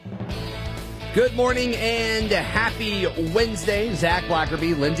Good morning and happy Wednesday. Zach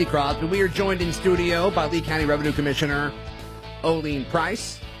Blackerby, Lindsey Crosby. We are joined in studio by Lee County Revenue Commissioner Oline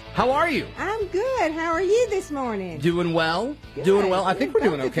Price. How are you? I'm good. How are you this morning? Doing well. Good. Doing well. I think we're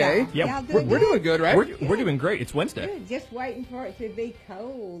doing okay. Yeah, We're doing good, right? We're doing great. It's Wednesday. Good. Just waiting for it to be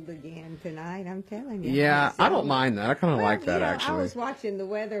cold again tonight, I'm telling you. Yeah, So- I don't mind that. I kind of like that, I actually. was watching the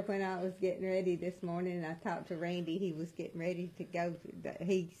weather when I was getting ready this morning, and I talked to Randy. He was getting ready to go.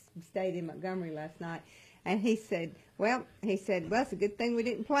 He stayed in Montgomery last night, and he said, well, it's a good thing we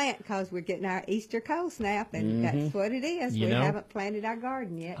didn't plant because we're getting our Easter cold snap, and that's what it is. We haven't planted our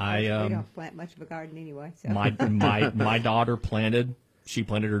garden yet. We don't plant much of a garden anyway. So. My daughter planted. She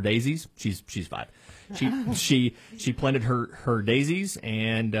planted her daisies. She's 5. She planted her daisies,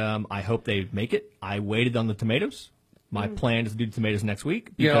 and I hope they make it. I waited on the tomatoes. My plan is to do the tomatoes next week.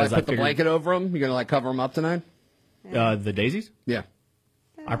 You're going to put the blanket over them? You're going to cover them up tonight? The daisies? Yeah.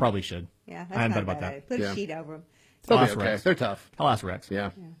 I probably should. Yeah, that's I hadn't not thought about bad. that. Put a sheet over them. They'll be I'll ask okay. Rex. They're tough. I'll ask Rex. Yeah.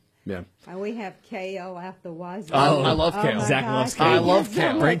 We have kale out the wazoo. I love kale. my Zach loves gosh. kale. I love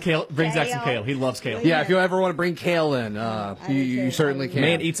kale. Bring Zach some kale. He loves kale. Yeah, if you ever want to bring kale in, you too. certainly can.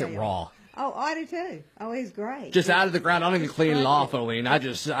 Man eats it raw. Oh, I do too. Oh, he's great. Just out of the ground. I don't even clean it off, Oline. I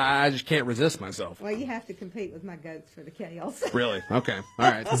just can't resist myself. Well, you have to compete with my goats for the kales. Really? Okay.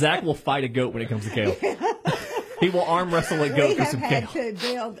 All right. Zach will fight a goat when it comes to kale. He will arm wrestle a goat We for have some had kale. to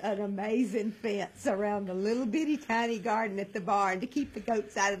build an amazing fence around the little bitty tiny garden at the barn to keep the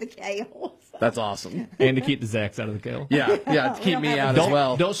goats out of the kale. That's awesome. And to keep the Zacks out of the kale. Yeah, to keep me out as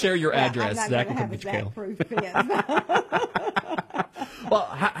well. Don't share your address. I'm Zach not will going come to have get a your kale. Zach-proof fence. Well,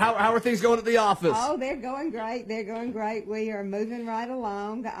 how are things going at the office? Oh, they're going great. They're going great. We are moving right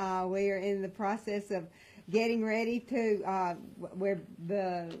along. We are in the process of getting ready to, we're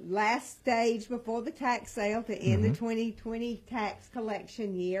the last stage before the tax sale to end the 2020 tax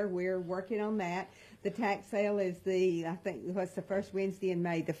collection year. We're working on that. The tax sale is I think what's the first Wednesday in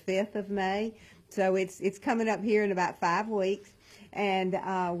May, the 5th of May. So it's coming up here in about 5 weeks. And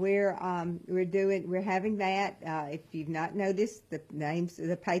we're having that. If you've not noticed,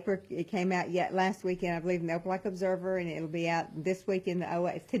 the paper, it came out yet last weekend, I believe, in the Opelika Observer, and it'll be out this week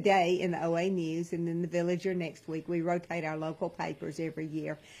today in the OA News, and then the Villager next week. We rotate our local papers every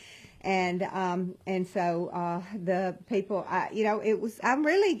year. And so the people, I'm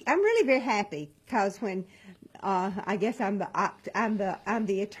really very happy because when I guess I'm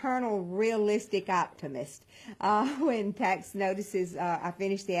the eternal realistic optimist. When tax notices, I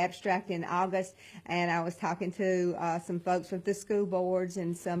finished the abstract in August, and I was talking to some folks with the school boards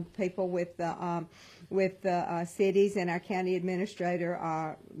and some people with the cities, and our county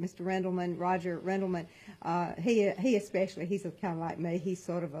administrator, Mr. Rendelman, Roger Rendelman. He especially, he's kind of like me. He's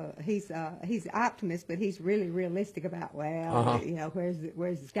sort of he's an optimist, but he's really realistic about, where's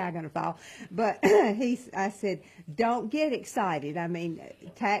the sky going to fall? But I said, don't get excited. I mean,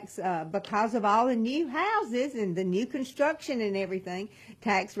 tax, because of all the new houses and the new construction and everything,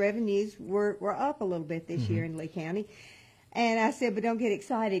 tax revenues were up a little bit this year in Lee County. And I said, but don't get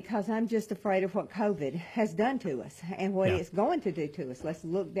excited because I'm just afraid of what COVID has done to us and what it's going to do to us. Let's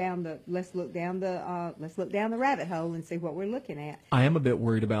look down the rabbit hole and see what we're looking at. I am a bit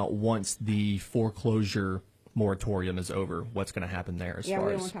worried about once the foreclosure moratorium is over, what's going to happen there as far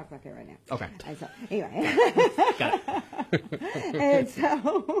we don't as... want to talk about that right now. Okay. And so, anyway. Got it. And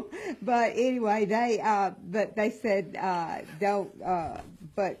so, but anyway, they said, don't,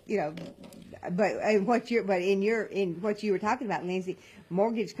 but in what you were talking about, Lindsay,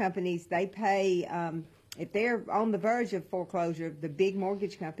 mortgage companies, they pay, if they're on the verge of foreclosure, the big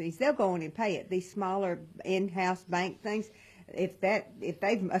mortgage companies, they'll go in and pay it. These smaller in-house bank things,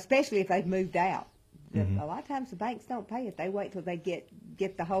 especially if they've moved out. A lot of times the banks don't pay it. They wait till they get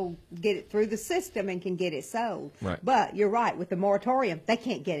it through the system and can get it sold. Right. But you're right, with the moratorium, they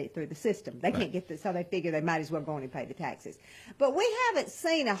can't get it through the system. They can't get so they figure they might as well go in and pay the taxes. But we haven't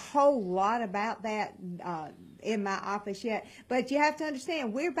seen a whole lot about that in my office yet. But you have to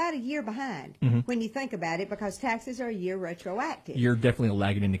understand, we're about a year behind when you think about it, because taxes are a year retroactive. You're definitely a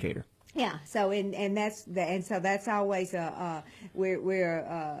lagging indicator. Yeah. So so that's always we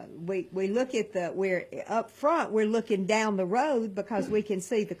look at we're up front, we're looking down the road because we can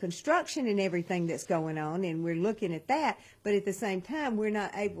see the construction and everything that's going on, and we're looking at that. But at the same time, we're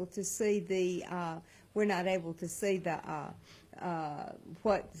not able to see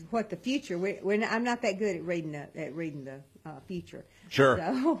what the future. I'm not that good at reading the future. Sure.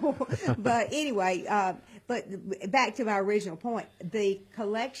 So, but anyway, but back to my original point, the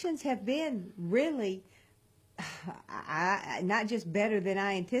collections have been really not just better than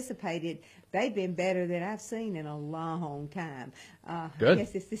I anticipated, they've been better than I've seen in a long time. Good. I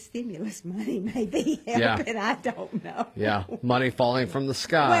guess it's the stimulus money maybe helping. I don't know. Yeah, money falling from the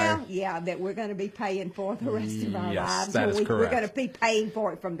sky. Well, yeah, that we're going to be paying for the rest of our Yes, lives. that is We're correct. going to be paying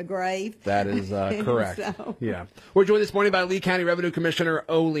for it from the grave. That is correct. So- Yeah. We're joined this morning by Lee County Revenue Commissioner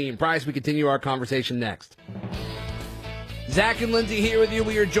Olene Price. We continue our conversation next. Zach and Lindsay here with you.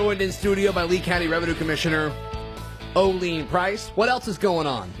 We are joined in studio by Lee County Revenue Commissioner Olene Price. What else is going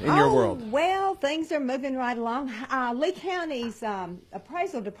on in your world? Well, things are moving right along. Lee County's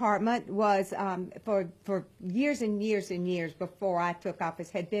appraisal department was, for years and years and years before I took office,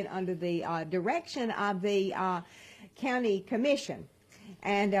 had been under the direction of the county commission.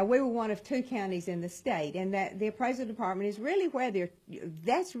 And we were one of 2 counties in the state, and that the appraisal department is really where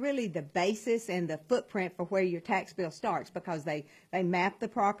that's really the basis and the footprint for where your tax bill starts, because they map the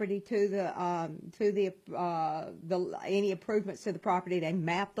property to the any improvements to the property. They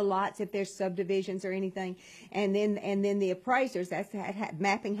map the lots if there's subdivisions or anything, and then the appraisers,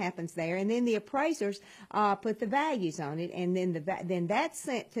 mapping happens there, and then the appraisers put the values on it, and then that's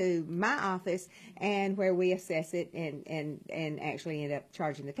sent to my office, and where we assess it and actually end up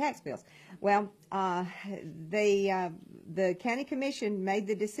charging the tax bills. Well, the county commission made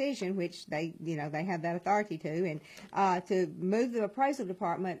the decision, which they have that authority to, and to move the appraisal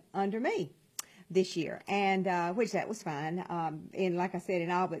department under me this year, and which that was fine. And like I said, in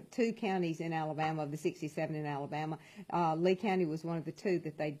all but 2 counties in Alabama, of the 67 in Alabama, Lee County was one of the 2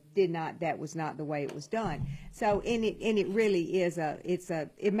 that they did not. That was not the way it was done. So, it really is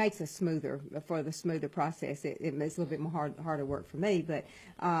it makes a smoother process. It's a little bit more harder work for me, but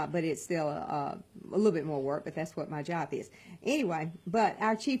it's still a little bit more work. But that's what my job is anyway. But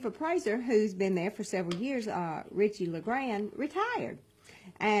our chief appraiser, who's been there for several years, Richie LeGrand, retired.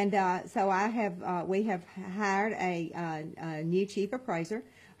 And so we have hired a new chief appraiser.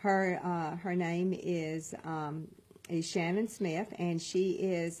 Her name is Shannon Smith, and she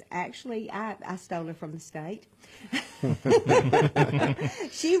is actually, I stole her from the state.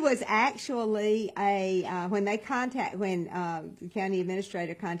 She was actually when the county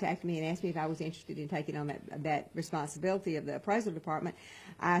administrator contacted me and asked me if I was interested in taking on that responsibility of the appraisal department,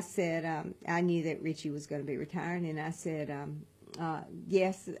 I said I knew that Richie was going to be retiring, and I said,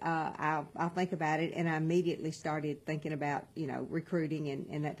 yes, I'll think about it. And I immediately started thinking about, recruiting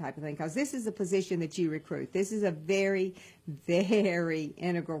and that type of thing, because this is a position that you recruit. This is a very, very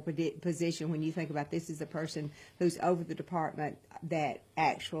integral position when you think about this is a person who's over the department that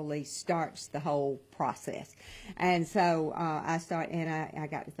actually starts the whole process. And so I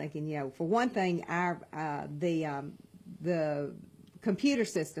got to thinking, for one thing, the computer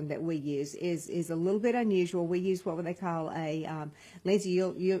system that we use is a little bit unusual. We use what they call Lindsay,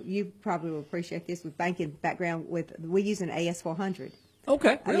 you probably will appreciate this with banking background. We use an AS400.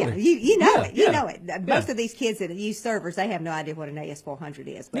 Okay, really? Yeah, you know it. You Yeah. know it. Most of these kids that use servers, they have no idea what an AS400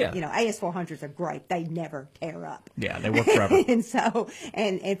 is. But AS400s are great. They never tear up. Yeah, they work forever. And so,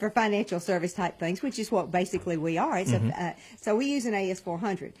 and for financial service type things, which is what basically we are. It's so we use an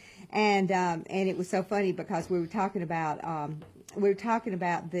AS400, and it was so funny because we were talking about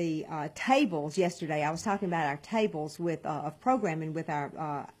the tables yesterday. I was talking about our tables of programming with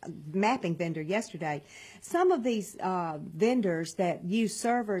our mapping vendor yesterday. Some of these vendors that use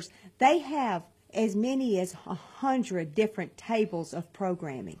servers, they have as many as 100 different tables of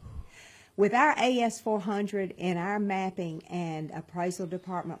programming. With our AS400 and our mapping and appraisal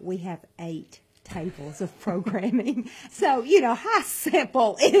department, we have 8 tables of programming. So, how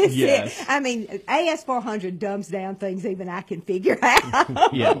simple is Yes. it? I mean, AS400 dumbs down things even I can figure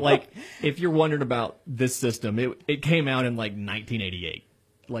out. Yeah, like if you're wondering about this system, it came out in like 1988.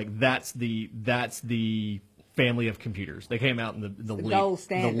 Like that's the family of computers. They came out in the gold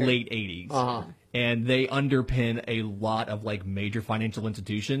standard. late 80s. And they underpin a lot of like major financial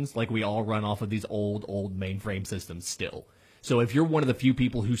institutions. Like we all run off of these old mainframe systems still. So if you're one of the few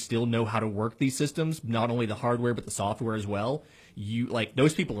people who still know how to work these systems, not only the hardware but the software as well,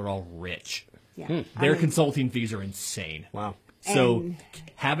 those people are all rich. Yeah. Their consulting fees are insane. Wow. So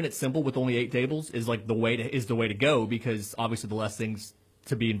having it simple with only 8 tables is like the way to go, because obviously the less things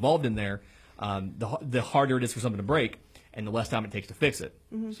to be involved in there, the harder it is for something to break, and the less time it takes to fix it.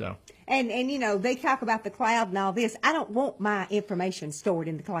 So. And they talk about the cloud and all this. I don't want my information stored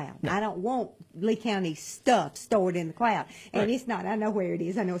in the cloud. No. I don't want Lee County stuff stored in the cloud. And It's not. I know where it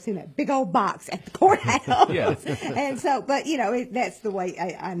is. I know it's in that big old box at the courthouse. Yeah. And so, but that's the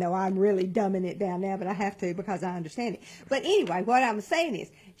way. I know I'm really dumbing it down now, but I have to because I understand it. But anyway, what I'm saying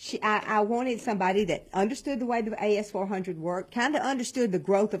is, I wanted somebody that understood the way the AS400 worked, kind of understood the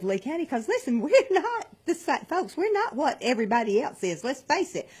growth of Lee County. Because listen, we're not the same, folks. We're not what everybody else is. Let's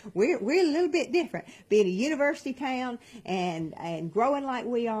face it. We're a little bit different. Being a university town and growing like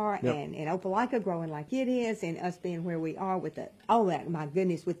we are, Yep. and Opelika growing like it is, and us being where we are with all that. My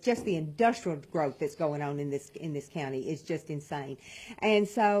goodness, with just the industrial growth that's going on in this county is just insane. And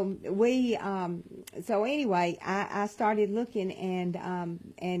so so anyway, I started looking,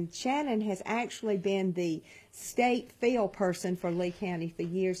 and Shannon has actually been the state field person for Lee County for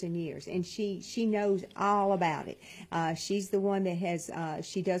years and years, and she knows all about it. She's the one that has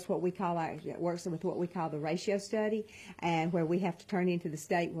she does what we call works with what we call the ratio study, and where we have to turn into the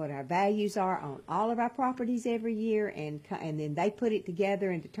state what our values are on all of our properties every year, and then they put it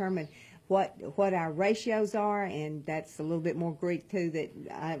together and determine what our ratios are, and that's a little bit more Greek too,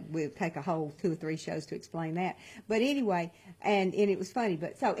 that we'll take a whole 2 or 3 shows to explain that. But anyway, and it was funny.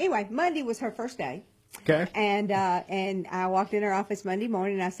 But so anyway, Monday was her first day. Okay. And I walked in her office Monday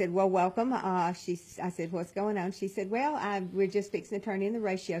morning, and I said, well, welcome. I said, what's going on? She said, well, we're just fixing to turn in the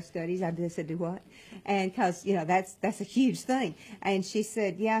ratio studies. I just said, do what? And because, that's a huge thing. And she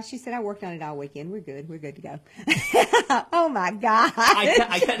said, I worked on it all weekend. We're good to go. Oh my God.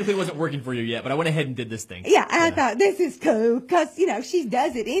 I technically wasn't working for you yet, but I went ahead and did this thing. Yeah, I thought this is cool because, she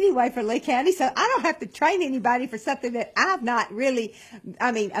does it anyway for Lee County, so I don't have to train anybody for something that I've not really,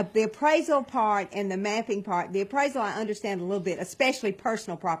 the appraisal part and the mapping part. The appraisal I understand a little bit, especially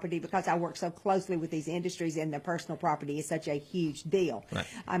personal property, because I work so closely with these industries, and the personal property is such a huge deal.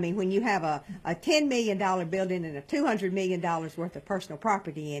 Right. When you have a $10 million building and a $200 million worth of personal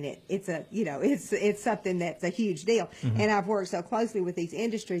property in it, it's it's something that's a huge deal. Mm-hmm. And I've worked so closely with these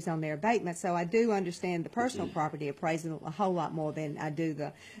industries on their abatement, so I do understand the personal property appraisal a whole lot more than I do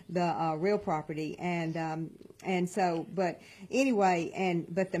the real property. And so, but anyway,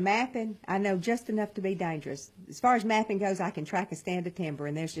 but the mapping, I know just enough to be dangerous. As far as mapping goes, I can track a stand of timber,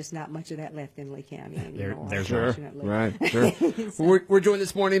 and there's just not much of that left in Lee County anymore. There's unfortunately. Right, sure. So, We're joined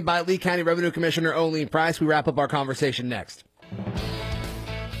this morning by Lee County Revenue Commissioner Olene Price. We wrap up our conversation next.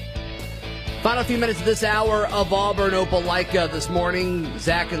 Final few minutes of this hour of Auburn Opelika this morning.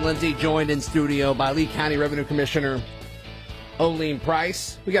 Zach and Lindsay joined in studio by Lee County Revenue Commissioner Olene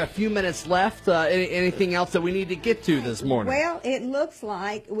Price. We got a few minutes left. Anything else that we need to get to this morning? Well, it looks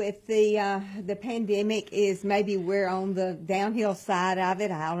like with the pandemic is maybe we're on the downhill side of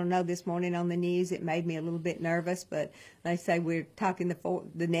it. I don't know. This morning on the news, it made me a little bit nervous, but they say we're talking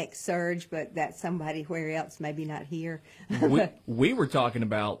the next surge, but that's somebody where else, maybe not here. We were talking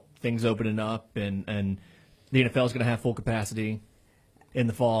about things opening up, and the NFL is going to have full capacity in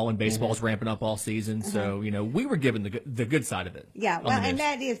the fall, and baseball's ramping up all season. So, we were given the good side of it. Yeah, well, and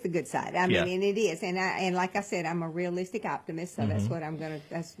that is the good side. And it is. And like I said, I'm a realistic optimist, so that's what I'm going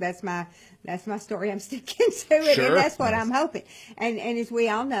to, that's my story. I'm sticking to it, Sure. and that's what I'm hoping. And as we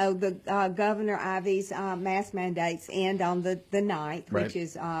all know, the Governor Ivey's mask mandates end on the 9th, Right. which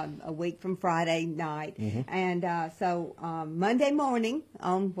is a week from Friday night. And so Monday morning,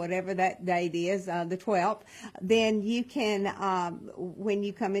 on whatever that date is, the 12th, then you can, when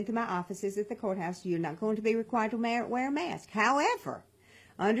you come into my offices at the courthouse, you're not going to be required to wear a mask. However,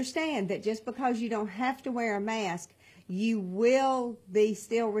 understand that just because you don't have to wear a mask, you will be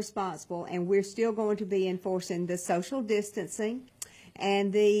still responsible, and we're still going to be enforcing the social distancing,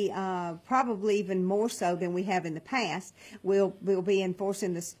 and the probably even more so than we have in the past. We'll be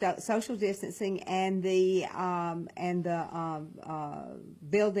enforcing the social distancing and the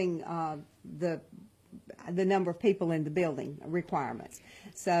building the number of people in the building requirements.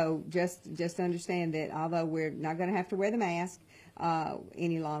 So just understand that although we're not going to have to wear the mask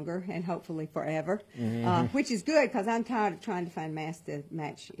any longer, and hopefully forever, which is good because I'm tired of trying to find masks to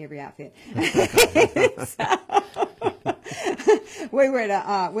match every outfit. We were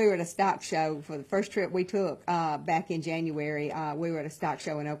at a stock show for the first trip we took back in January. We were at a stock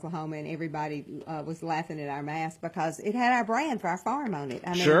show in Oklahoma, and everybody was laughing at our mask because it had our brand for our farm on it.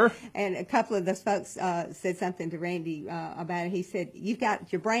 Sure. And a couple of those folks said something to Randy about it. He said, "You've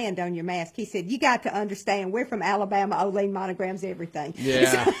got your brand on your mask." He said, "You got to understand, we're from Alabama. Olene monograms everything."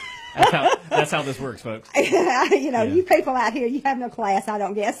 Yeah. That's how this works, folks. You people out here, you have no class, I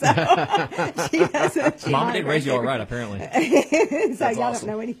don't guess. So Mom did raise you all right, apparently. So y'all awesome.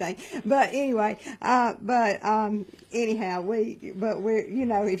 don't know anything. But anyway, anyhow,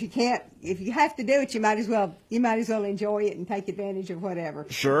 if you have to do it, you might as well enjoy it and take advantage of whatever.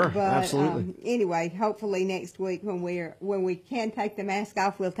 Sure, But, absolutely. Anyway, hopefully next week when we can take the mask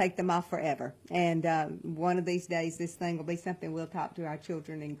off, we'll take them off forever. And one of these days, this thing will be something we'll talk to our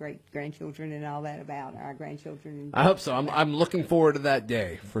children and great grandchildren children and all that about, our grandchildren. I hope so. I'm looking forward to that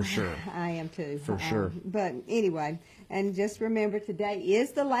day for sure. I am too. For sure. But anyway, and just remember, today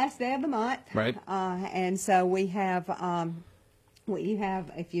is the last day of the month. Right. And so we have,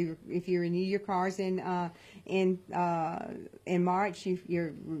 if you renew your cars in March,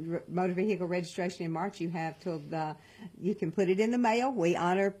 your motor vehicle registration in March, you have till you can put it in the mail. We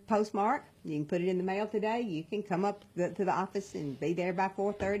honor postmark. You can put it in the mail today. You can come up to the office and be there by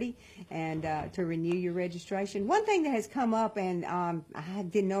 4:30 and to renew your registration. One thing that has come up, and I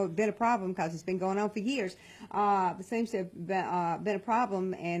didn't know it had been a problem because it's been going on for years, it seems to have been a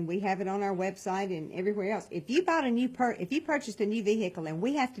problem, and we have it on our website and everywhere else. If you bought if you purchased a new vehicle, and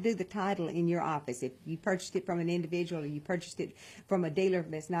we have to do the title in your office, if you purchased it from an individual or you purchased it from a dealer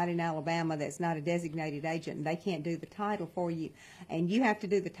that's not in Alabama, that's not a designated agent, and they can't do the title for you, and you have to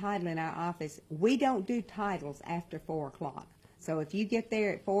do the title in our office, we don't do titles after 4 o'clock. So if you get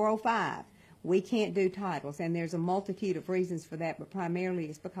there at 4:05, we can't do titles, and there's a multitude of reasons for that, but primarily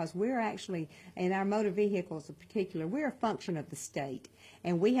it's because we're actually, in our motor vehicles in particular, we're a function of the state,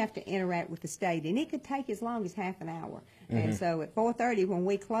 and we have to interact with the state, and it could take as long as half an hour. And so at 4:30 when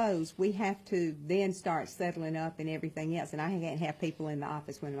we close, we have to then start settling up and everything else, and I can't have people in the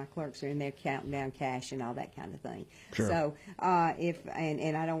office when my clerks are in there counting down cash and all that kind of thing. Sure. So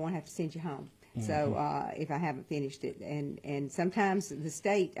and I don't want to have to send you home. So if I haven't finished it, and sometimes the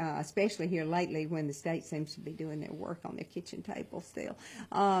state, especially here lately, when the state seems to be doing their work on their kitchen table still,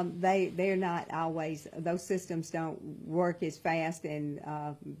 they're not always, those systems don't work as fast, and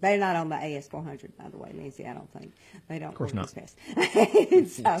they're not on the AS400, by the way, Lindsay. I don't think they don't. Of course work not. as fast.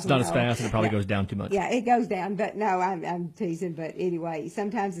 It's not as fast, and it probably goes down too much. Yeah, it goes down, but no, I'm teasing. But anyway,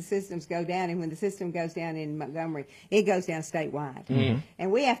 sometimes the systems go down, and when the system goes down in Montgomery, it goes down statewide.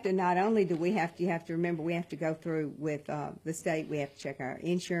 And we have to, not only do we you have to remember, we have to go through with the state. We have to check our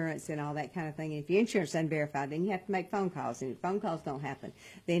insurance and all that kind of thing. And if your insurance is unverified, then you have to make phone calls. And if phone calls don't happen,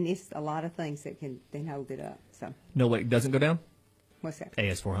 then it's a lot of things that can then hold it up. So No, wait, it doesn't go down? what's that?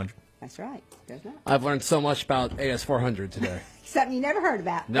 AS400. That's right. It does not. I've learned so much about AS400 today. Something you never heard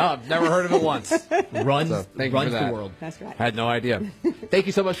about. No, I've never heard of it once. Runs, So, thank you runs for the that. world. That's right. Had no idea. Thank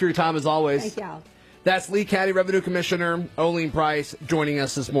you so much for your time as always. Thank y'all. That's Lee County Revenue Commissioner Oline Price joining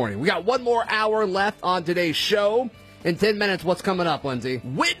us this morning. We got one more hour left on today's show. In 10 minutes, what's coming up, Lindsay?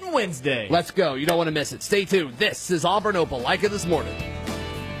 Witten Wednesday. Let's go. You don't want to miss it. Stay tuned. This is Auburn Opelika This Morning.